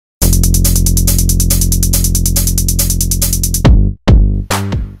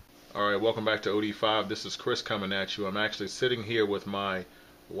Alright, welcome back to OD5. This is Chris coming at you. I'm actually sitting here with my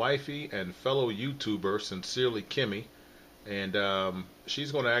wifey and fellow YouTuber, Sincerely Kimmy, and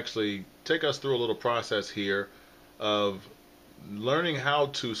she's going to actually take us through a little process here of learning how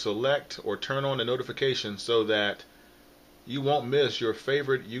to select or turn on the notifications so that you won't miss your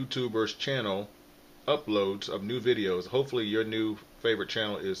favorite YouTuber's channel uploads of new videos. Hopefully your new favorite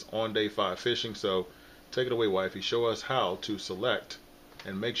channel is On Day 5 Fishing, so take it away, wifey. Show us how to select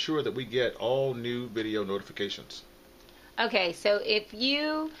and make sure that we get all new video notifications. Okay, so if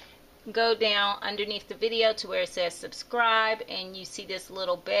you go down underneath the video to where it says subscribe and you see this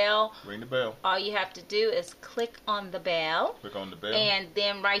little bell, Ring the bell. all you have to do is click on the bell. Click on the bell. And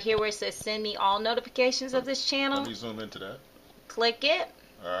then right here where it says send me all notifications of this channel. Let me zoom into that. Click it.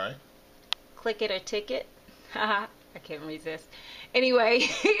 Alright. Click it or tick it. Haha, I can't resist. Anyway,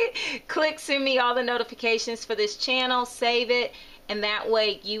 click send me all the notifications for this channel, save it, and that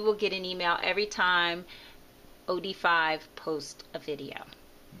way you will get an email every time OD5 posts a video.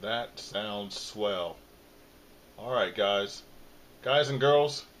 That sounds swell. Alright, guys and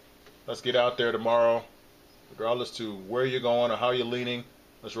girls, let's get out there tomorrow. Regardless to where you're going or how you're leaning,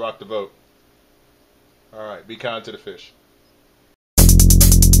 let's rock the boat. Alright, be kind to the fish.